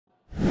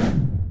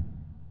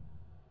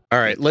All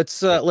right,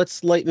 let's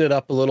lighten it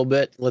up a little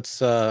bit.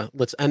 Let's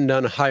end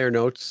on higher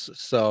notes.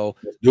 So,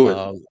 Let's do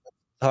it.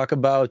 talk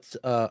about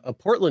a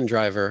Portland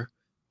driver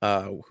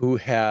who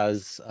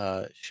has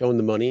shown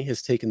the money,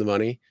 has taken the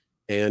money,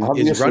 and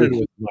is running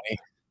with the money.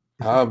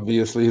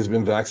 Obviously, he's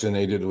been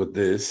vaccinated with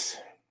this.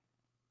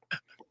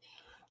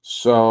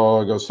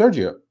 So I go,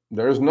 Sergio,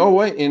 there's no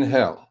way in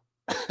hell.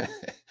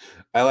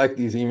 I like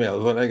these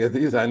emails. When I get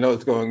these, I know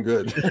it's going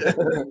good.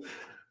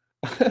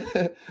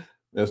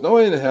 There's no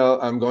way in hell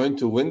I'm going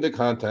to win the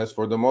contest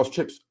for the most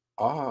chips.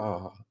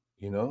 Yeah,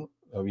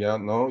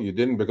 no, you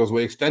didn't, because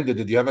we extended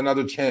it. You have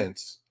another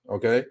chance.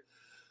 Okay.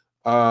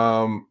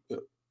 For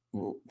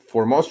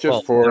most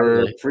chips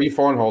for free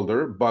phone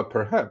holder, but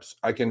perhaps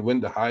I can win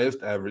the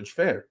highest average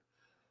fare.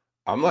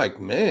 I'm like,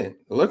 man,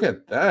 look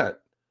at that.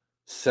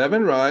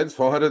 7 rides,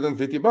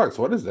 $450.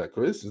 What is that,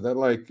 Chris? Is that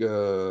like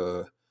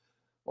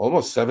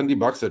almost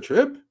 $70 a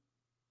trip?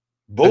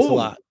 Boom. That's a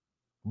lot.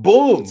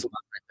 Boom. That's a lot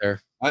right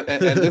there.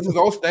 And this is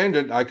all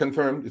standard. I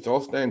confirmed. It's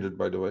all standard,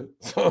 by the way.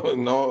 So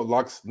no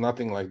locks,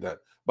 nothing like that.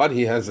 But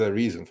he has a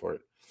reason for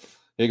it.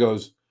 He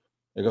goes,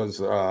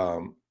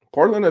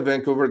 Portland and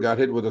Vancouver got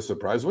hit with a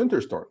surprise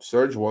winter storm.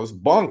 Surge was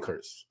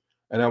bonkers.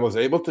 And I was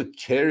able to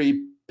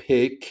cherry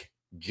pick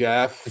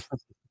Jeff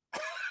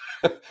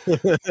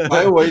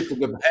my way to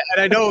the.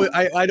 And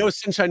I know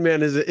Sunshine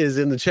Man is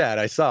in the chat.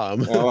 I saw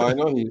him. Oh, I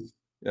know he's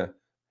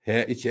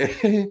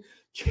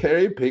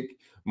cherry pick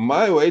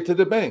my way to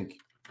the bank.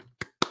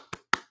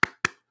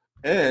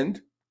 And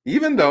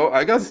even though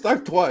I got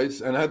stuck twice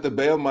and had to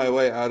bail my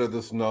way out of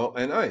the snow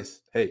and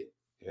ice, hey,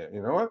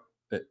 you know what?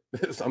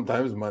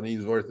 Sometimes money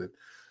is worth it.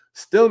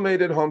 Still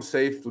made it home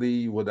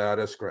safely without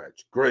a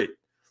scratch. Great.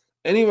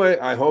 Anyway,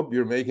 I hope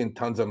you're making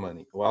tons of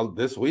money. Well,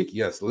 this week,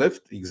 yes,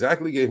 Lyft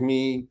exactly gave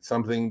me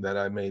something that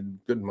I made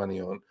good money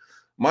on.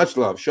 Much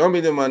love. Show me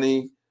the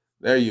money.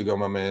 There you go,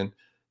 my man.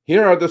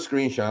 Here are the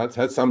screenshots.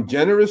 Had some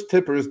generous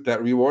tippers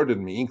that rewarded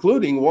me,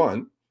 including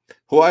one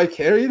who I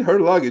carried her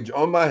luggage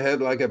on my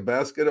head like a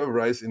basket of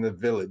rice in a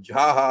village.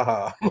 Ha, ha,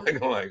 ha. I'm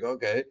like,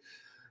 okay.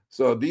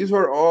 So these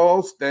were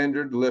all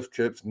standard Lyft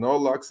trips, no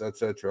lucks,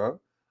 etc.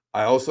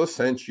 I also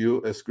sent you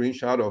a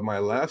screenshot of my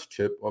last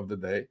trip of the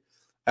day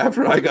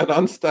after I got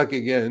unstuck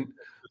again,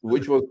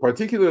 which was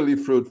particularly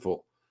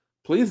fruitful.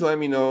 Please let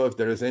me know if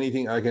there is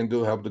anything I can do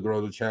to help to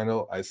grow the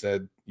channel. I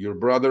said, your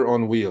brother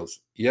on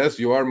wheels. Yes,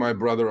 you are my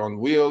brother on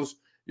wheels.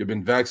 You've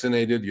been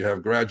vaccinated. You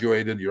have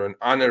graduated. You're an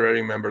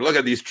honorary member. Look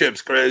at these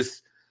chips,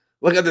 Chris.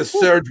 Look at this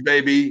surge,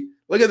 baby.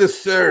 Look at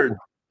this surge.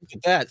 Look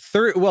at that.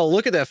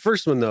 Look at that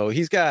first one, though.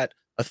 He's got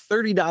a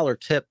 $30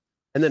 tip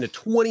and then a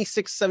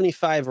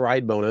 $26.75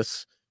 ride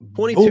bonus,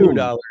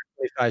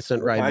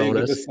 $22.25 ride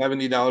bonus.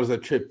 $70 a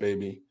trip,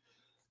 baby.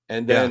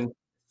 And then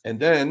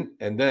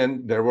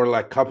there were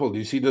like couple. Do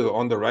you see the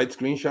on the right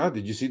screenshot?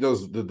 Did you see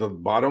those the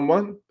bottom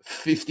one?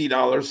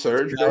 $50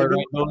 surge, baby.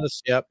 Ride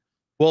bonus. Yep.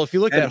 Well, if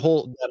you look at that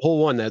whole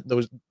one,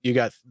 you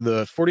got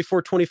the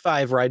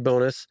 $44.25 ride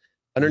bonus.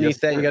 Underneath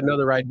that, you got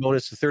another ride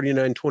bonus of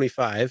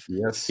 $39.25.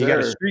 Yes, sir. You got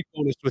a street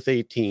bonus with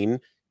 18.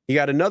 You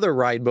got another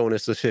ride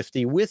bonus of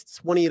 50 with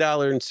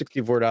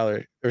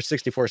 $20.64 or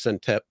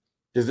 64-cent tip.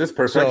 Is this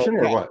perfection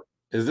or what?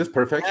 Is this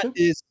perfection?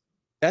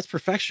 That's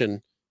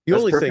perfection. The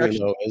only thing,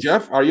 though, is,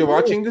 Jeff, are you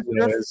watching this,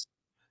 Jeff?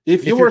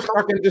 If you were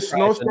stuck in this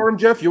snowstorm,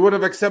 Jeff, you would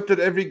have accepted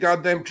every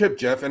goddamn trip,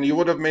 Jeff, and you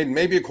would have made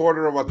maybe a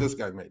quarter of what this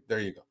guy made. There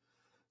you go.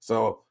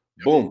 So,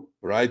 boom,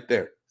 right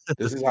there.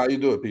 This is how you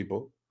do it,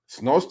 people.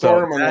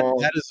 Snowstorm.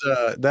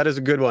 That is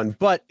a good one.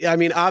 But I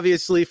mean,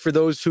 obviously, for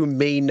those who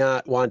may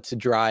not want to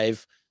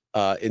drive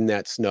in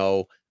that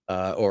snow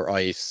or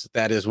ice,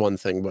 that is one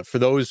thing. But for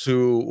those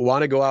who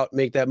want to go out and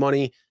make that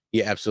money,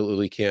 you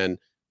absolutely can.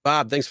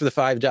 Bob, thanks for the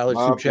 $5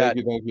 super chat.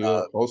 Thank you.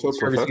 Also,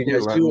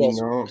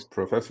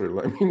 Professor,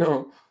 let me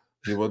know.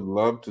 He would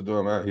love to do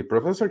a math.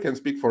 Professor can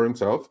speak for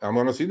himself. I'm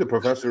going to see the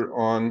professor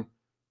on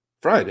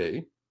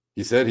Friday.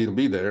 He said he'll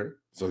be there,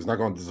 so he's not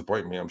going to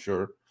disappoint me, I'm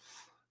sure.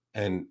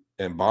 And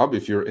Bob,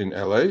 if you're in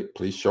LA,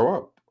 please show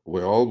up.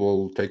 We all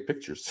will take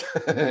pictures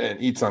and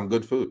eat some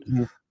good food.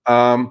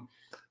 Mm-hmm.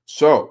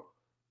 So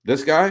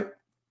this guy,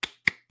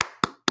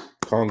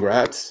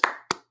 congrats.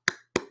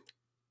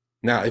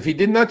 Now, if he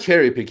did not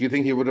cherry pick, you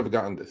think he would have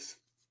gotten this?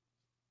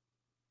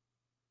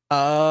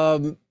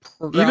 Even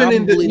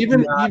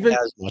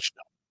as much.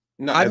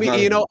 No, I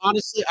mean,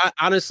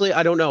 honestly,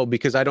 I don't know,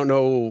 because I don't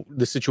know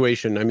the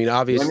situation. I mean,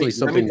 obviously,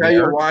 let me tell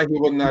you why he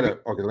would not have.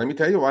 Okay, let me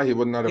tell you why he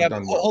would not have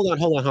done that.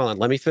 Hold on.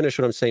 Let me finish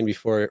what I'm saying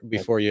before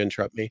you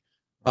interrupt me.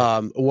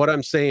 What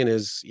I'm saying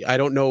is, I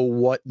don't know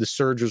what the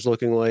surge was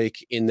looking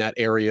like in that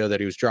area that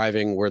he was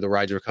driving, where the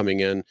rides were coming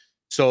in.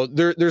 So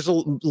there's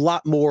a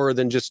lot more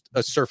than just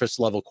a surface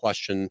level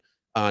question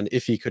on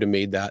if he could have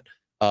made that.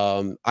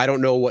 I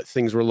don't know what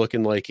things were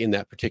looking like in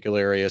that particular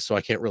area, so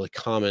I can't really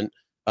comment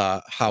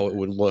how it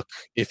would look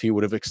if he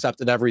would have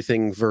accepted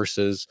everything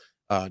versus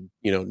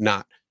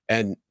not.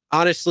 And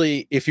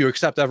honestly, if you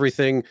accept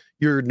everything,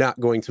 you're not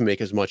going to make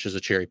as much as a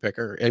cherry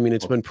picker. I mean,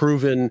 it's been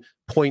proven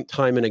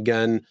time and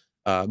again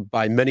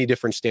by many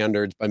different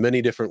standards, by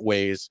many different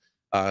ways.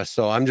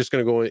 So I'm just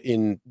going to go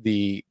in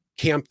the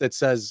camp that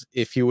says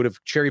if he would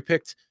have cherry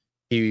picked,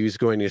 he was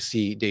going to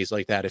see days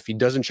like that. If he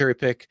doesn't cherry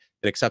pick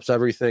and accepts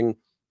everything,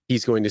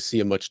 he's going to see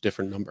a much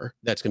different number.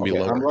 That's going to be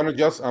lower. I'm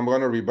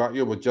going to rebut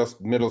you with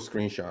just middle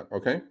screenshot.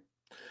 Okay.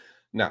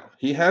 Now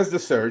he has the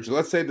surge.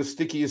 Let's say the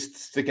sticky is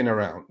sticking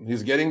around.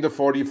 He's getting the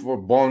 40 for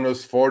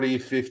bonus 40,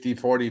 50,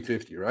 40,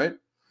 50, right?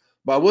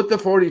 But with the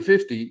 40,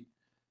 50,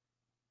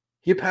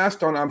 he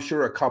passed on, I'm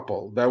sure, a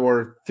couple that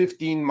were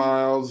 15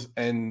 miles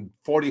and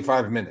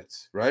 45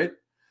 minutes, right?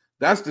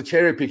 That's the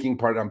cherry picking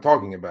part I'm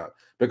talking about.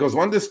 Because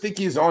when the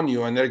sticky is on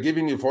you and they're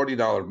giving you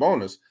 $40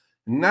 bonus,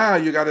 now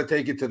you got to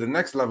take it to the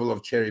next level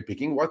of cherry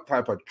picking. What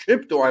type of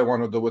trip do I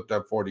want to do with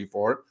that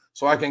 44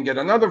 so I can get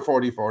another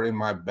 44 in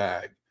my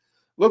bag?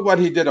 Look what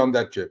he did on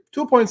that trip.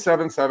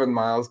 2.77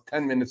 miles,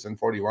 10 minutes and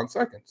 41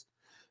 seconds.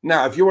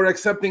 Now, if you were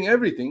accepting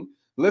everything,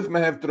 Lyft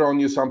may have thrown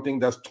you something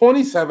that's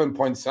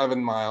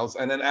 27.7 miles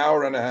and an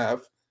hour and a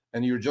half,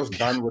 and you're just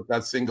done with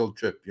that single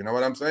trip. You know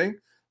what I'm saying?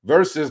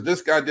 Versus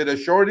this guy did a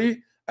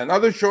shorty,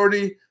 another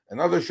shorty,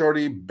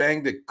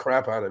 banged the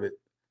crap out of it.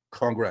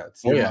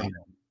 Congrats. Oh, yeah.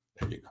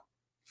 There you go.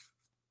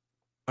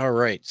 All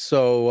right.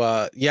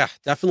 So, yeah,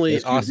 definitely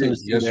Yes, awesome to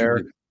see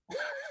there.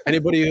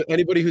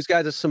 Anybody who's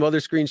got some other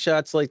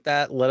screenshots like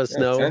that, let us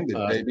know. Send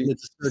it, baby.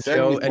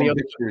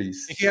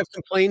 If you have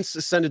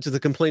complaints, send it to the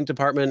complaint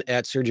department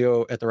at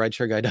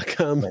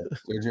Sergio@therideshareguy.com.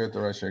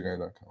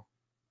 Sergio@therideshareguy.com.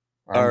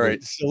 All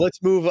right, so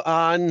let's move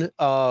on.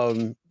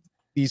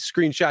 These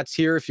screenshots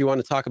here, if you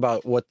want to talk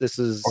about what this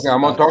is. Okay,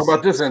 I'm going to talk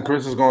about this, and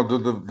Chris is going to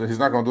do he's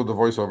not going to do the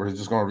voiceover. He's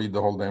just going to read the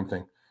whole damn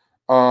thing.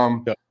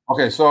 Yep.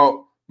 Okay,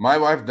 so my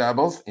wife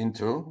dabbles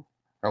into,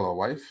 hello,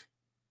 wife,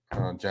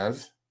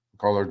 Jazz.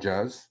 Call her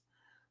Jazz.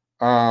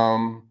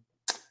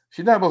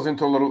 She dabbles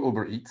into a little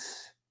Uber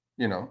Eats,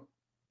 you know,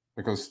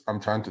 because I'm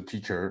trying to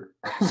teach her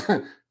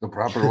the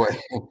proper way.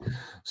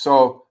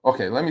 So,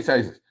 okay, let me tell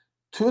you this.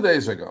 2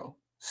 days ago,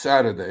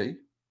 Saturday,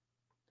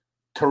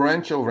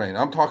 torrential rain.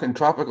 I'm talking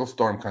tropical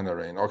storm kind of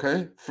rain,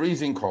 okay?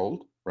 Freezing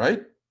cold,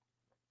 right?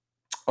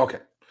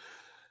 Okay.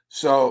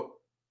 So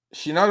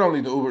she not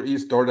only do Uber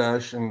Eats,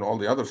 Doordash, and all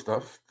the other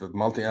stuff, the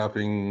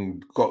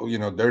multi-apping, you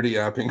know, dirty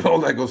apping, all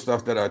that good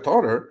stuff that I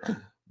taught her.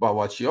 But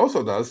what she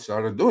also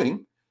started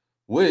doing,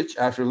 which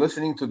after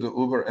listening to the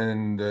Uber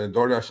and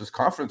DoorDash's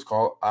conference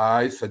call,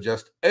 I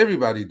suggest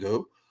everybody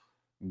do,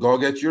 go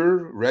get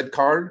your red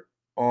card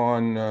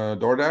on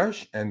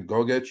DoorDash and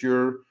go get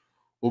your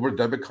Uber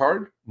debit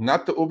card,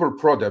 not the Uber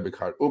Pro debit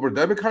card, Uber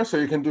debit card, so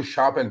you can do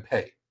shop and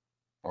pay,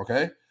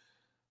 okay?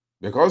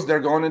 Because they're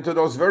going into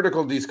those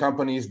vertical, these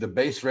companies, the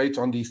base rates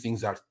on these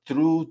things are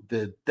through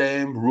the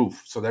damn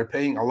roof. So they're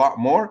paying a lot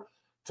more.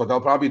 So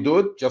they'll probably do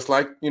it just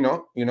like, you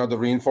know, the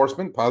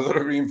reinforcement,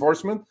 positive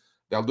reinforcement.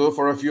 They'll do it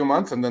for a few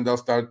months and then they'll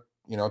start,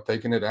 you know,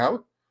 taking it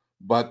out.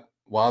 But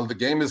while the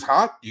game is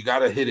hot, you got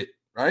to hit it,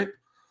 right?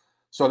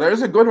 So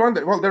there's a good one.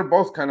 Well, they're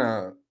both kind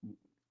of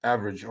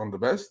average on the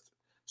best.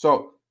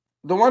 So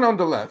the one on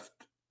the left,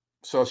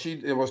 so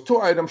it was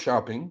 2-item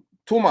shopping,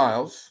 2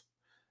 miles,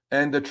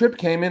 and the trip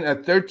came in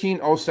at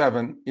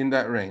 13:07 in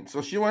that range.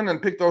 So she went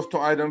and picked those 2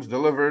 items,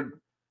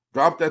 delivered,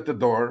 dropped at the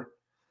door.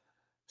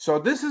 So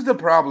this is the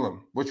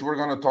problem, which we're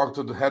going to talk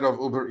to the head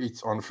of Uber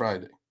Eats on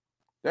Friday.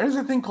 There is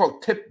a thing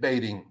called tip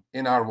baiting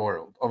in our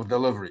world of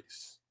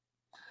deliveries.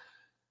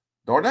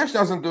 DoorDash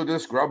doesn't do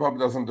this, Grubhub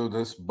doesn't do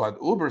this, but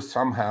Uber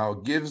somehow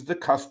gives the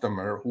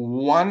customer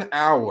 1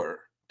 hour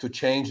to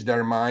change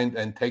their mind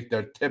and take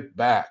their tip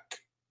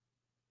back.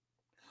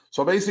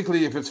 So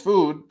basically, if it's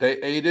food,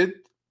 they ate it,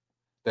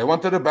 they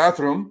went to the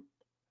bathroom,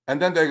 and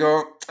then they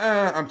go,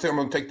 I'm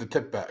going to take the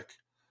tip back.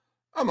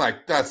 I'm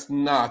like, that's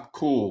not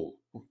cool.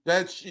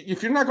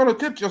 If you're not going to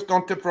tip, just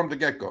don't tip from the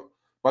get-go.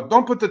 But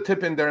don't put the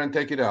tip in there and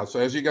take it out. So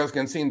as you guys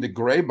can see in the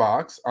gray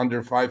box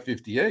under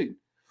 558,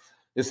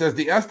 it says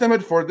the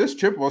estimate for this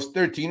trip was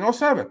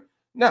 $13.07.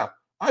 Now,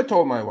 I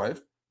told my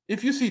wife,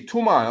 if you see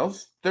 2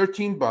 miles,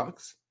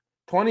 $13,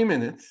 20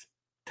 minutes,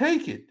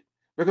 take it.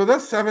 Because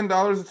that's $7,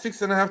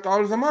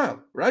 $6.50 a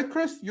mile. Right,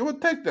 Chris? You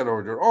would take that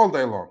order all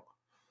day long.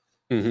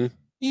 Mm-hmm.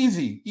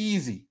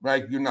 Easy,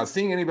 right? You're not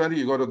seeing anybody.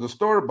 You go to the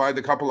store, buy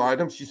the couple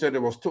items. She said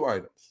it was 2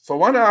 items. So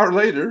 1 hour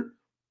later,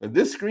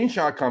 this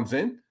screenshot comes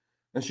in,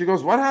 and she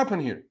goes, what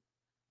happened here?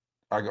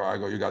 I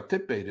go, you got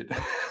tip baited.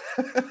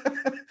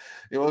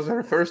 It was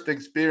her first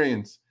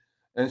experience.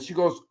 And she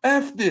goes,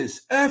 F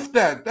this, F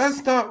that.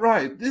 That's not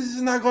right. This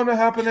is not going to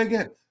happen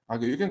again. I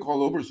go, you can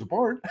call Uber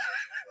support.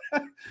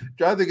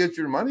 Try to get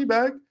your money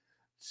back.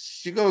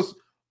 She goes,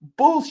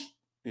 bullshit.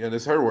 Yeah,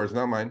 that's her words,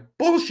 not mine.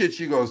 Bullshit,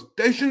 she goes.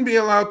 They shouldn't be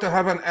allowed to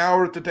have an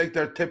hour to take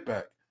their tip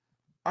back.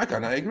 I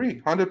kind of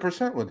agree,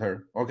 100% with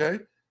her, okay?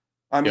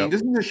 I mean,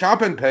 This is a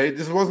shop and pay.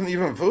 This wasn't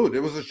even food. It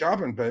was a shop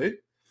and pay.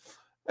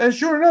 And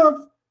sure enough,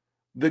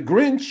 the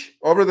Grinch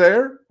over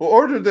there who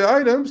ordered the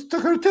items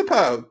took her tip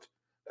out.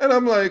 And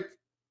I'm like,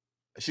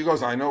 she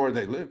goes, I know where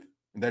they live.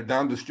 They're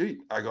down the street.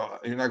 I go,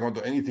 you're not going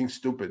to do anything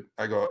stupid.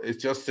 I go,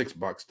 it's just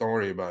 $6. Don't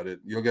worry about it.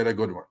 You'll get a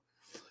good one.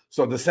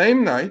 So the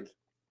same night,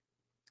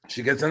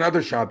 she gets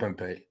another shop and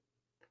pay.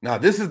 Now,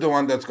 this is the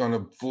one that's going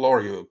to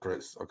floor you,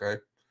 Chris, okay?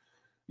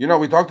 You know,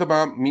 we talked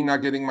about me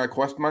not getting my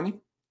Quest money.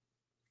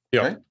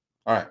 Yeah. Okay?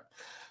 All right.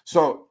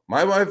 So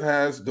my wife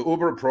has the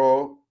Uber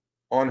Pro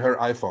on her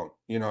iPhone.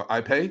 You know,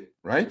 iPay,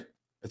 right?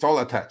 It's all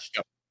attached.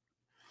 Yep.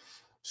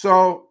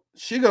 So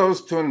she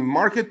goes to a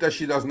market that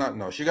she does not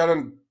know. She got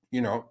a,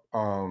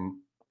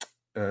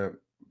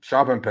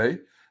 shop and pay.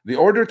 The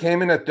order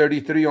came in at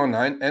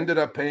 $33.09, ended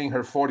up paying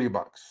her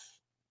 $40,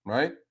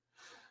 right?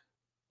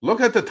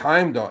 Look at the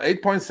time though,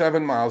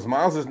 8.7 miles.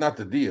 Miles is not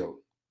the deal.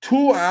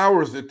 2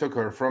 hours it took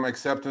her from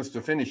acceptance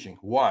to finishing.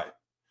 Why?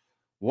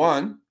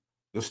 One,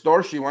 the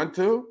store she went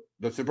to,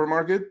 the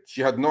supermarket,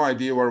 she had no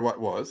idea where what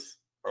was.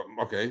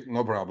 Okay,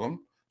 no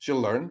problem.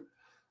 She'll learn.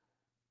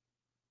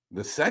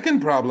 The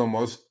second problem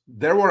was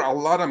there were a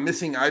lot of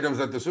missing items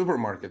at the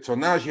supermarket. So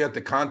now she had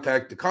to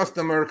contact the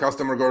customer.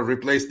 Customer go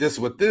replace this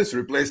with this,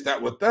 replace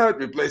that with that,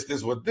 replace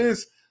this with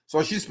this.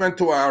 So she spent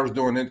 2 hours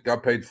doing it,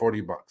 got paid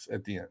 $40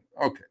 at the end.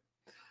 Okay.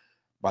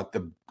 But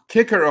the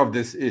kicker of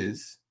this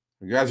is,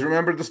 you guys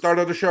remember the start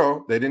of the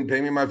show, they didn't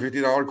pay me my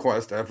 $50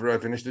 Quest after I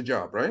finished the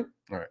job, right?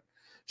 All right.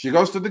 She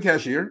goes to the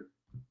cashier,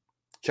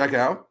 check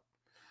out,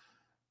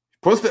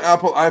 puts the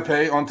Apple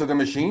iPay onto the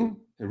machine,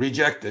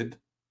 rejected.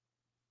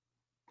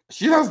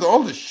 She has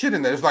all the shit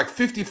in there. There's like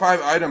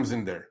 55 items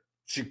in there.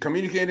 She's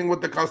communicating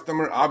with the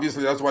customer.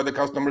 Obviously, that's why the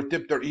customer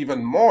tipped her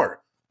even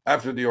more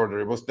after the order.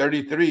 It was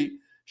 33.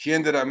 She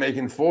ended up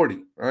making 40,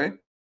 right?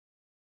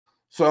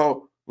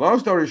 So long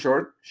story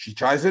short, she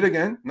tries it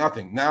again,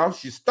 nothing. Now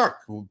she's stuck.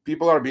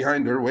 People are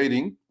behind her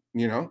waiting.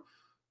 You know,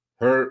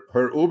 her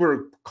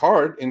Uber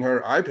card in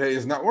her iPay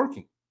is not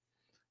working.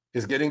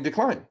 It's getting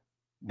declined.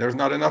 There's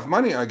not enough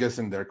money, I guess,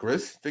 in there,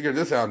 Chris. Figure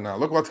this out now.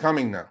 Look what's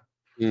coming now.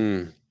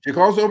 She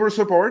calls Uber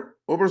support.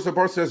 Uber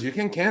support says, you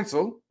can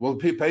cancel. We'll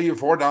pay you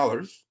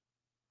 $4.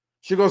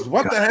 She goes,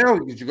 what the hell?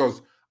 She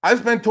goes, I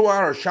spent 2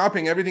 hours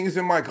shopping. Everything is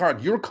in my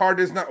card. Your card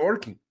is not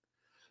working.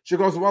 She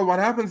goes, well, what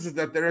happens is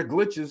that there are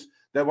glitches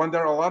that when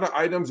there are a lot of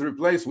items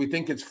replaced, we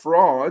think it's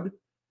fraud.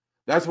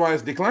 That's why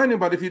it's declining.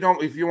 But if you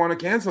want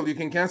to cancel, you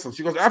can cancel.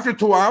 She goes, after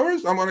 2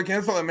 hours, I'm going to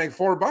cancel and make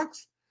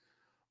 $4.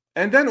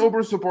 And then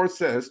Uber support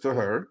says to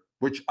her,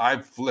 which I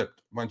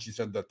flipped when she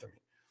said that to me.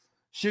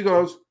 She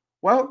goes,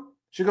 what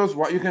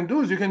you can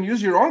do is you can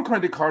use your own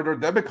credit card or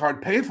debit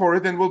card, pay for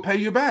it, and we'll pay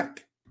you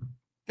back.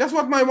 Guess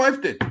what my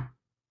wife did?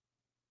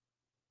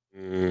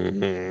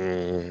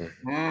 You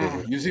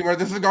see where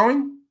this is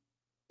going?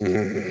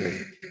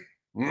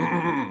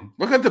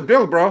 Look at the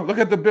bill, bro. Look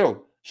at the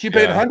bill. She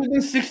paid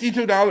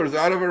 $162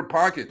 out of her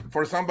pocket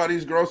for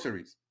somebody's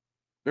groceries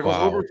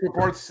because Uber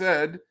support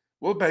said,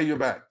 we'll pay you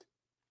back.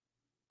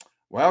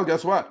 Well,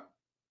 guess what?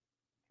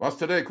 What's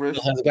today, Chris?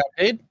 She hasn't got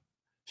paid?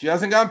 She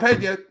hasn't gotten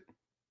paid yet.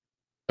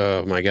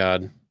 Oh, my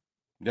God.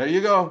 There you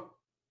go.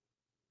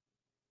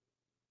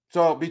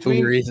 So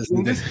between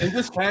in this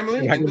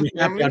family,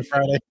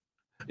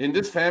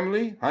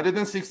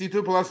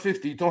 $162 plus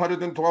 50,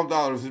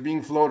 $212 is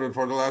being floated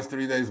for the last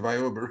 3 days by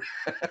Uber.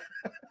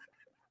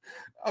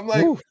 I'm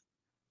like,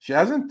 she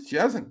hasn't.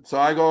 So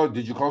I go,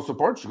 did you call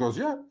support? She goes,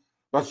 yeah.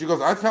 But she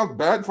goes, I felt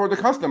bad for the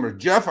customer.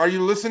 Jeff, are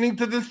you listening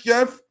to this,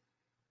 Jeff?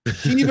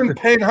 She even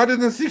paid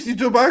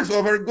 $162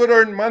 of her good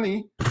earned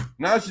money.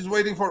 Now she's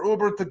waiting for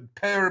Uber to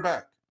pay her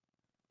back.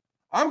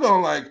 I'm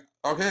going like,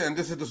 okay, and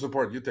this is the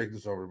support. You take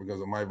this over because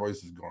my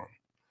voice is gone.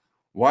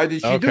 Why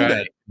did she do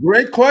that?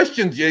 Great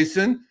question,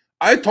 Jason.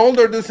 I told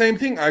her the same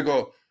thing. I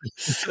go,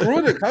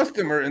 screw the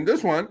customer in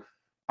this one.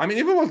 I mean,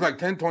 if it was like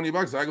 $10,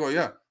 $20, I go,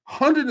 yeah,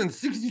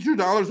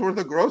 $162 worth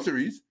of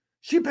groceries.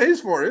 She pays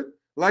for it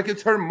like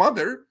it's her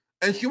mother,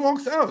 and she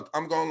walks out.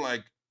 I'm going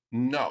like,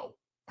 no.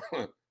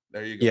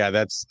 There you go. Yeah,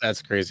 that's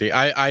crazy.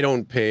 I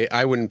don't pay.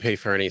 I wouldn't pay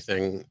for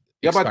anything.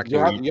 Yeah, but you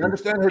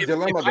understand her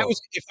dilemma, though.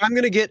 If I'm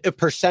going to get a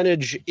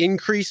percentage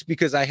increase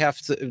because I have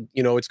to,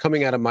 it's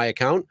coming out of my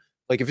account.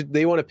 Like if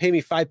they want to pay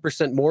me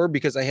 5% more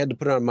because I had to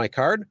put it on my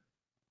card,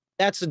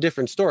 that's a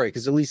different story.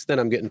 Because at least then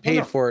I'm getting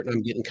paid for it and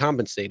I'm getting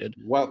compensated.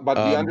 Well, but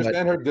do you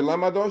understand her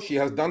dilemma, though? She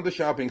has done the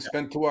shopping,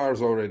 spent 2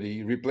 hours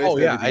already, replaced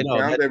everything,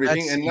 found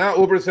everything, and now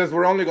Uber says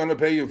we're only going to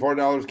pay you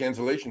 $4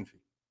 cancellation fee.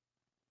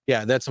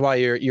 Yeah, that's why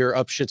you're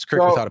up shit's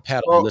creek without a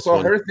paddle on this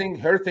one. Her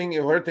thing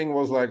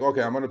was like,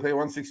 okay, I'm going to pay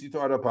 $162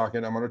 out of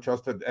pocket. I'm going to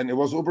trust it, and it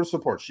was Uber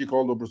support. She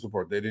called Uber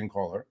support. They didn't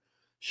call her.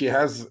 She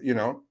has. You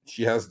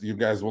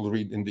guys will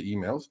read in the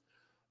emails.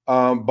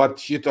 But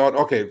she thought,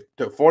 okay,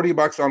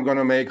 $40 I'm going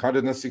to make,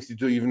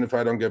 162 even if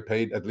I don't get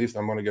paid. At least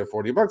I'm going to get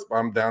 $40. But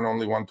I'm down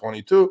only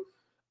 122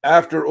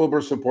 after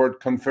Uber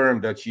support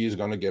confirmed that she is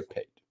going to get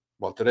paid.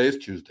 Well, today is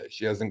Tuesday.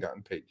 She hasn't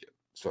gotten paid yet.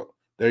 So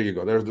there you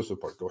go. There's the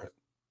support. Go ahead.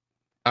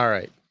 All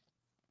right.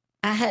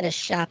 I had a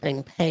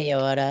shopping pay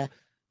order,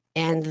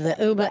 and the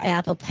Uber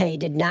Apple Pay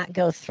did not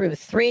go through.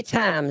 3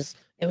 times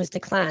it was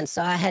declined,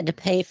 so I had to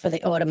pay for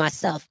the order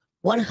myself,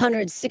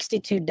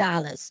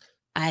 $162.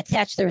 I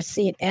attached the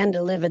receipt and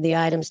delivered the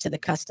items to the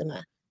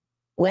customer.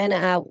 When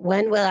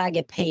will I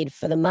get paid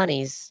for the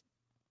monies?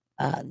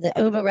 The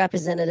Uber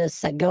representative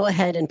said, go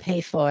ahead and pay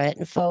for it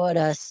and forward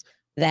us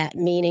that,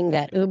 meaning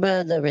that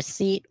Uber, the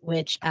receipt,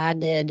 which I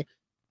did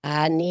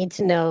I need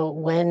to know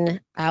when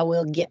I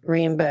will get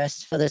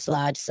reimbursed for this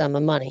large sum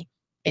of money.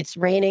 It's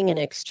raining and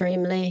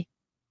extremely.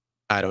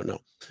 I don't know.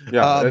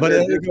 Yeah, But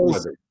it's goes,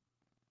 weather.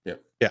 Yeah.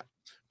 yeah,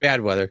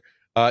 bad weather.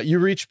 You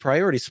reach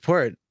priority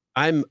support.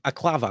 I'm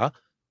Aklava,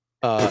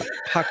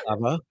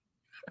 Haklava,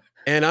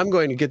 and I'm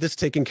going to get this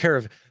taken care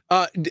of.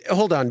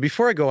 Hold on,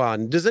 before I go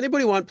on, does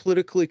anybody want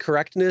politically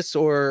correctness,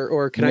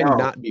 or can I No,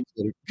 not be?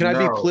 Can I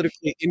be no,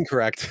 politically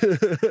incorrect?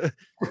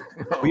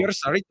 We no. are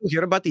sorry to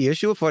hear about the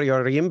issue for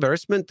your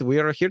reimbursement. We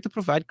are here to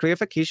provide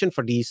clarification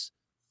for these.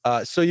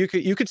 So you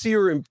could see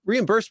your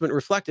reimbursement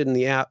reflected in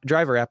the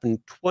driver app in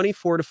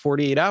 24 to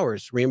 48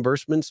 hours.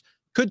 Reimbursements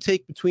could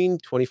take between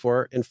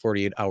 24 and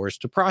 48 hours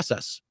to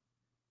process.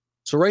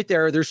 So right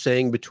there, they're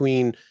saying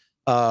between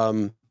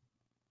 1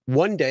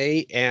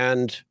 day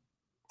and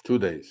 2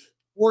 days.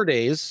 4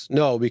 days.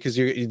 No, because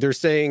they're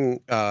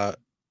saying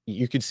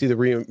you could see the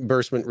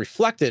reimbursement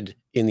reflected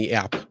in the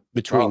app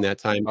between that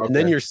time, and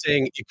then okay. you're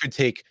saying it could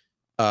take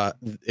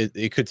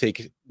it could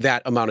take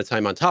that amount of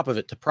time on top of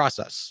it to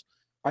process.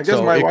 I guess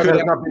So my it wife could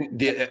has not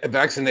been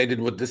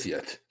vaccinated with this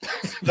yet.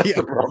 That's Yeah.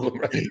 the problem,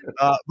 right?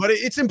 But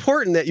it's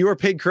important that you are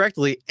paid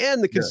correctly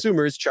and the Yeah.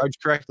 consumer is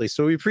charged correctly.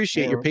 So we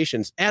appreciate your Yeah.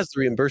 patience as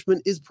the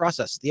reimbursement is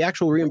processed. The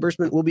actual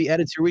reimbursement will be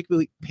added to your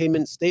weekly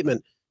payment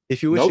statement.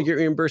 If you wish to Nope. get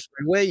reimbursed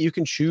right away, you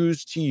can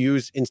choose to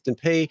use Instant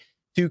Pay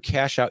to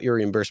cash out your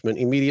reimbursement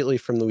immediately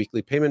from the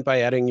weekly payment by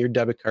adding your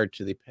debit card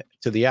to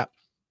the app.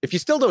 If you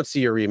still don't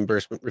see your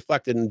reimbursement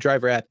reflected in the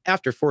driver app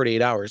after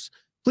 48 hours,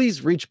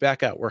 please reach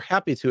back out. We're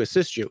happy to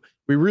assist you.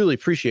 We really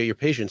appreciate your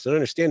patience and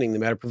understanding the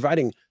matter.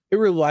 Providing a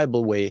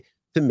reliable way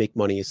to make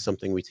money is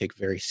something we take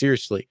very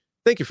seriously.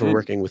 Thank you for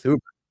working with Uber.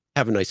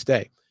 Have a nice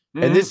day.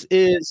 And this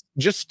is,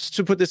 just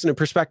to put this in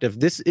perspective,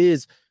 this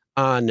is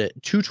on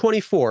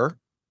 2/24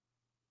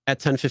 at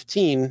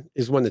 10:15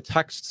 is when the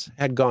texts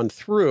had gone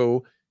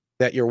through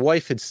that your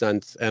wife had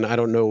sent, and I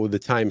don't know the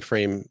time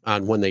frame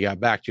on when they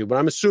got back to you, but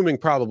I'm assuming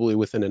probably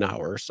within an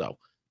hour or so.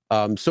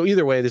 So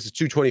either way, this is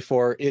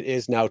 2/24. It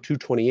is now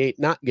 2/28,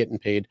 not getting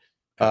paid.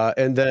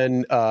 And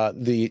then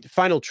the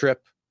final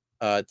trip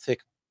tick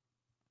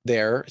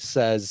there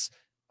says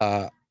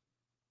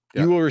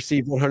you will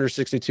receive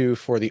 162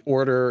 for the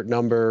order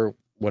number,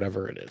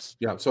 whatever it is.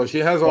 Yeah, so she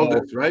has all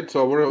this, right?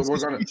 So we're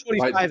gonna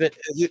 225.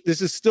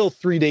 This is still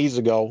 3 days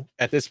ago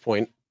at this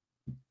point,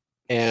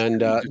 and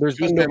there's been no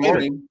Tuesday payment.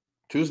 morning.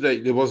 Tuesday,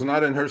 it was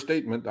not in her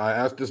statement. I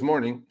asked this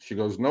morning. She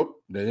goes,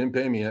 "Nope, they didn't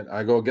pay me yet."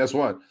 I go, "Guess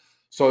what?"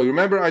 So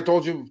remember, I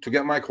told you to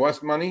get my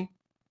Quest money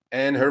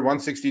and her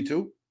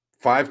 162,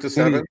 5 to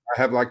 7. I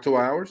have like 2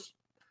 hours.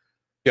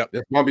 Yeah,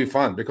 it's gonna be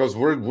fun because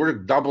we're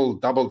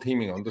double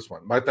teaming on this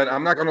one. But then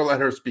I'm not gonna let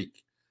her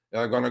speak.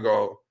 I'm gonna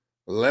go.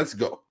 Let's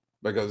go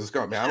because it's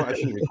gonna be. I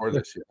should record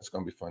this shit. It's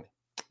gonna be funny.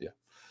 Yeah.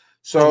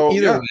 So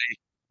either way,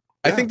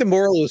 I think the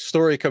moral of the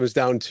story comes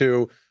down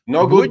to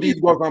no good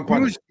deed goes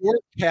unpunished. Use your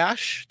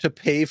cash to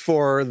pay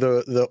for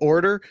the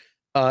order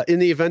in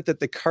the event that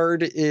the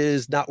card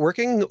is not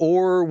working,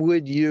 or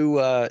would you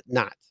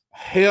not?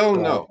 Hell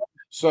no.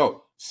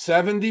 So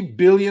 $70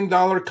 billion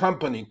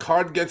company,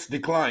 card gets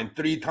declined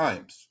 3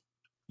 times.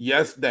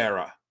 Yes,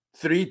 Dara,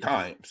 3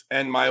 times.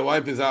 And my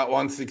wife is at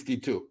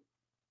 162.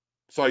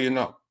 So you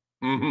know.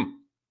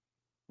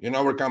 You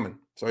know we're coming.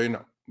 So you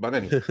know. But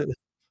anyway.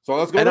 So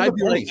let's go and to I'd the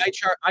be like,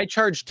 I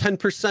charge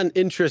 10%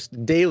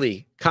 interest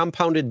daily,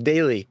 compounded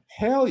daily.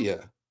 Hell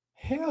yeah.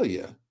 Hell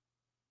yeah.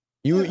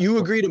 You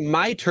agree to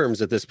my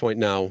terms at this point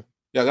now.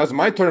 Yeah, that's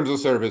my terms of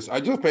service. I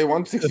just pay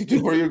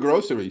 162 for your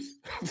groceries.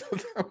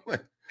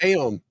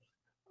 Damn.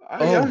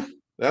 Yeah,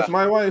 that's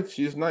my wife.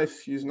 She's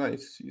nice. She's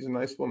nice. She's a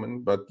nice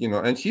woman. But you know,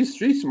 and she's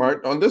street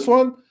smart. On this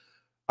one,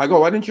 I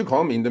go, "Why didn't you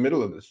call me in the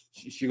middle of this?"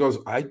 She goes,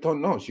 "I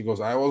don't know." She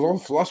goes, "I was all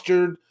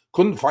flustered,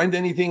 couldn't find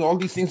anything. All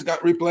these things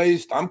got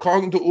replaced. I'm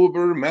calling to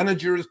Uber.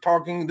 Manager is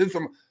talking. This."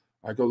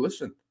 I go,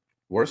 "Listen,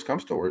 worst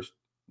comes to worst,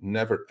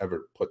 never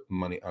ever put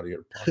money out of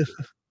your pocket."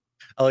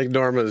 I like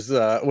Norma's.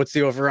 What's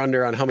the over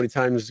under on how many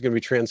times it's going to be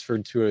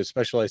transferred to a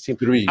specialized team?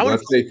 3.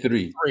 Let's say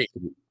 3. 3.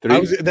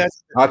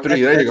 That's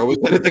 3. There you go. We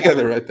put it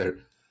together right there.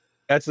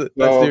 That's the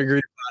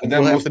agreed. And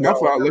then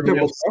Mustafa, look at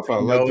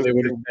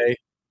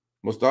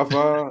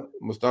Mustafa.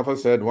 Mustafa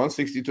said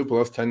 162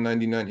 plus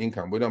 1099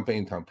 income. We don't pay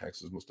income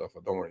taxes, Mustafa.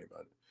 Don't worry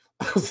about it.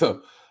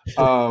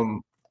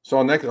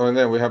 So next, and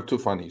then we have 2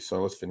 funnies.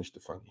 So let's finish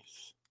the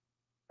funnies.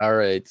 All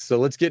right. So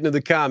let's get into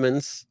the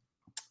comments.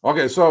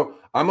 Okay, so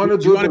I'm gonna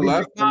do the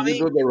left and you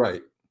do the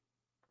right.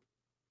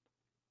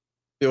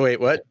 Wait,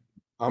 what?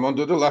 I'm gonna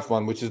do the left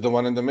one, which is the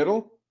one in the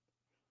middle,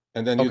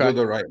 and then you do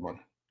the right one.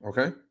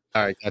 Okay.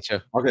 All right,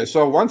 gotcha. Okay,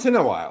 so once in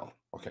a while.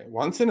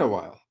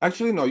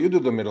 Actually, no, you do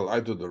the middle, I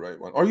do the right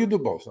one, or you do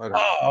both. I don't know.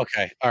 Oh,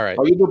 okay. All right.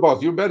 Oh, you do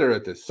both. You're better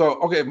at this.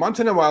 So, okay, once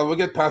in a while, we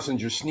get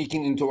passengers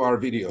sneaking into our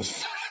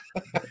videos.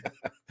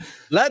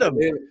 Let them.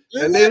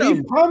 And they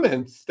leave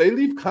comments. They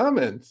leave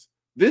comments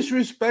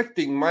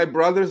disrespecting my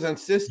brothers and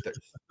sisters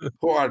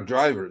who are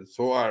drivers,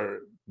 who are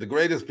the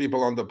greatest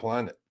people on the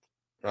planet,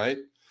 right?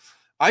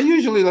 I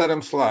usually let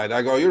them slide.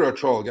 I go, "You're a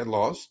troll, get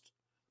lost."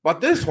 But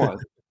this one,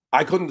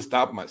 I couldn't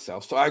stop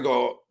myself. So I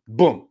go,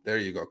 Boom. There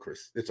you go,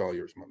 Chris. It's all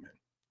yours, my man.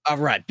 All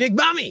right, Big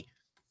Mommy.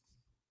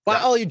 Why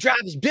all you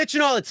drivers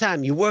bitching all the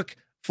time? You work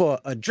for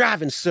a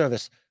driving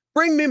service.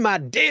 Bring me my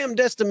damn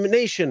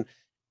destination,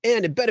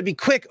 and it better be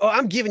quick, or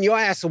I'm giving your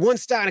ass a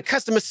 1-star and a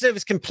customer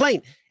service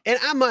complaint. And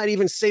I might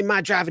even say my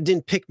driver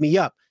didn't pick me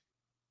up.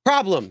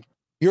 Problem.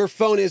 Your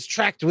phone is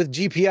tracked with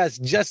GPS,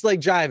 just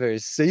like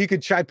drivers. So you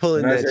could try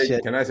pulling that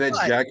shit. Can I say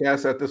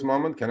jackass at this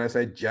moment? Can I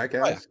say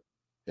jackass? Oh,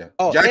 yeah. Yeah.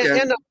 Oh,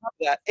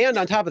 and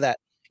on top of that,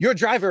 your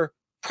driver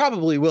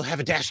probably will have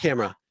a dash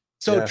camera.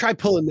 So try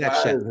pulling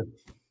that shit.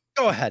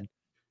 Go ahead.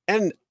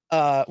 And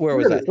where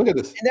was that? Look at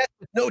this. And that's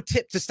no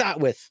tip to start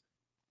with.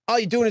 All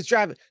you're doing is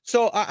driving.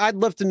 So I'd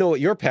love to know what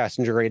your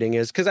passenger rating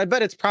is, because I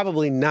bet it's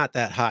probably not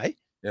that high.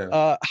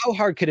 Yeah. How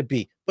hard could it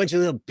be? Bunch of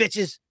little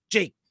bitches.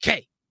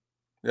 JK.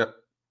 Yep.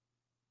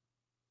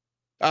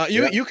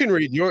 You can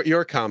read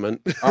your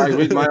comment. I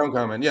read my own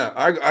comment. Yeah.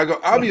 I go,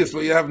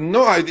 obviously, you have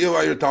no idea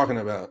what you're talking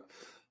about.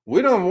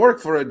 We don't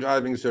work for a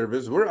driving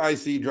service. We're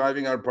IC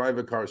driving our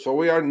private car. So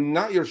we are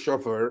not your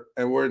chauffeur,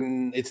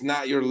 and it's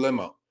not your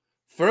limo.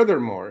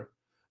 Furthermore,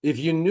 if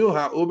you knew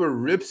how Uber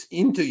rips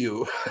into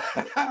you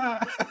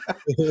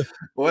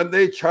when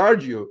they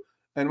charge you,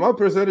 and what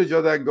percentage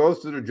of that goes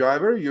to the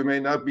driver, you may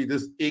not be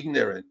this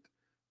ignorant.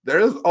 There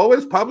is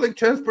always public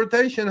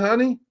transportation,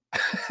 honey.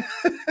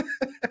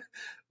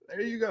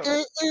 There you go.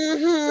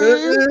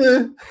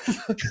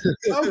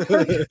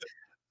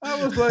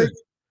 I was like,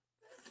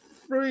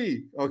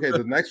 free. Okay,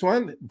 the next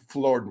one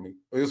floored me.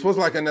 This was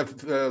like in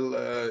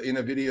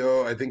a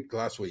video, I think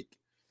last week.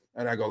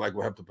 And I go like,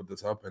 we'll have to put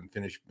this up and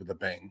finish with a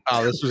bang.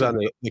 Oh, this was on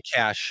the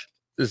cash.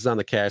 This is on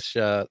the cash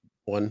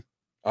one.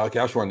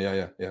 Cash one.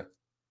 Yeah.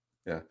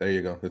 There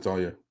you go. It's all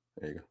you.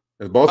 There you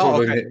go. Both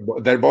of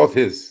them, they're both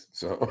his.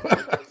 So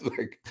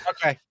like,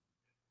 okay.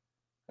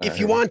 If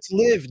you want to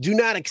live, do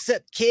not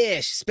accept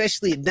cash,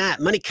 especially at night.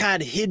 Money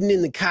card hidden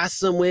in the car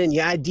somewhere, and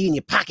your ID in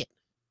your pocket.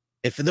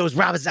 And for those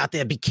robbers out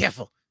there, be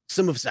careful.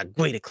 Some of us are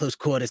great at close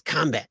quarters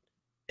combat,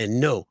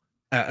 and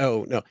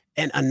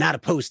and are not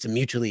opposed to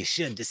mutually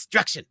assured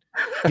destruction.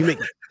 You make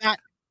a shot,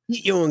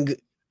 eat your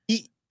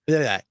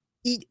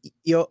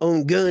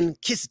own gun,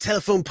 kiss a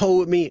telephone pole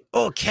with me,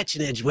 or catch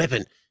an edged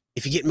weapon.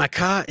 If you get in my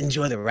car,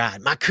 enjoy the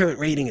ride. My current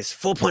rating is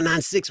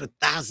 4.96 with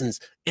thousands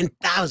and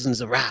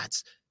thousands of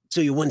rides. So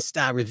your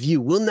 1-star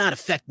review will not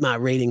affect my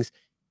ratings,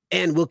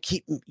 and will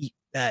keep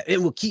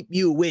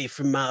you away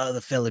from my other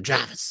fellow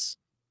drivers.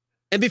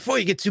 And before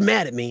you get too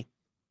mad at me,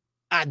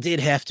 I did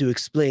have to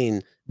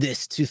explain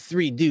this to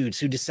 3 dudes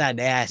who decided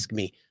to ask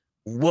me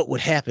what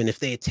would happen if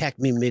they attacked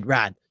me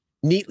mid-ride.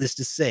 Needless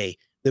to say,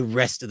 the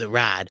rest of the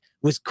ride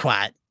was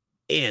quiet,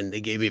 and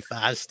they gave me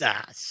 5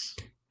 stars.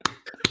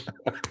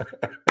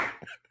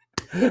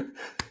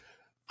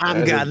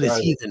 I'm godless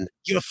heathen.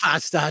 You're a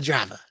 5-star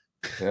driver.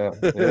 Yeah,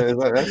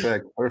 that's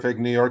like perfect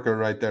New Yorker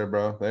right there,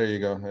 bro. There you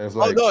go. It's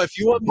like, no, if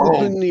you want me to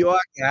go to New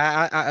York,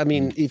 I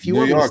mean, if you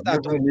want me to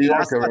stop to New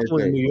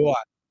York,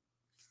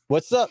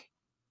 what's up?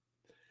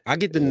 I'll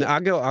go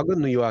to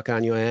New York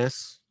on your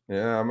ass.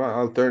 Yeah, I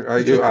love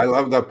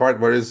that part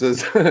where it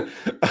says,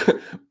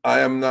 "I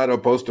am not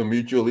opposed to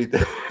mutually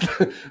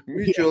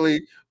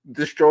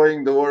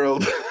destroying the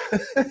world."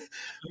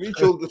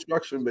 Mutual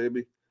destruction,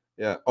 baby.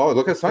 Yeah. Oh,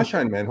 look at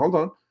Sunshine, man. Hold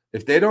on.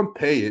 If they don't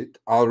pay it,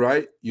 I'll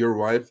write your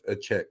wife a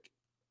check,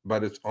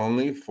 but it's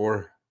only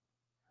for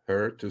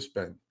her to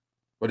spend.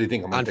 What do you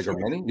think? I'm gonna take her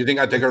money? You think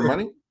I take her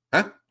money?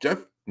 Huh, Jeff?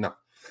 No.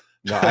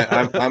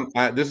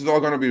 This is all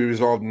gonna be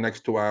resolved in the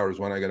next 2 hours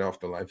when I get off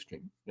the live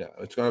stream. Yeah,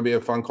 it's gonna be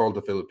a fun call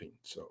to Philippines.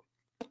 So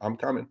I'm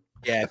coming.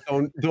 Yeah,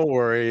 don't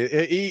worry.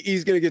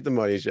 He's gonna get the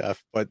money,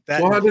 Jeff. But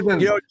that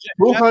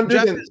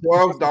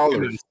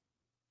 $212.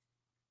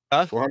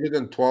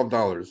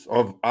 $412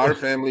 of our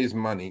family's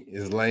money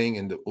is laying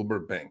in the Uber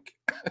bank.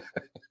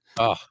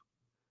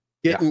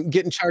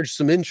 Getting charged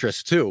some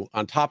interest too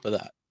on top of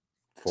that.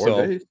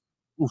 4 days.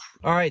 Oof.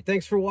 All right,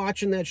 thanks for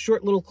watching. That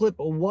short little clip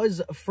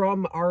was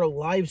from our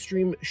live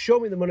stream, Show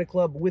Me the Money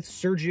Club with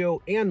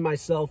Sergio and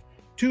myself,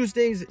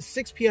 Tuesdays,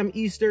 6 p.m.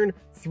 Eastern,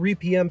 3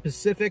 p.m.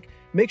 Pacific.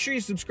 Make sure you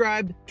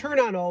subscribe, turn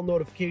on all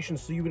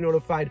notifications so you get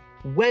notified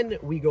when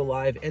we go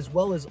live, as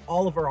well as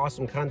all of our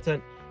awesome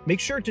content. Make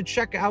sure to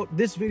check out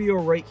this video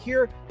right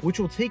here,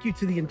 which will take you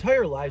to the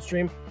entire live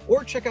stream,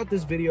 or check out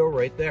this video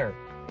right there.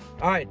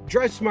 All right,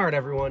 drive smart,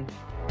 everyone.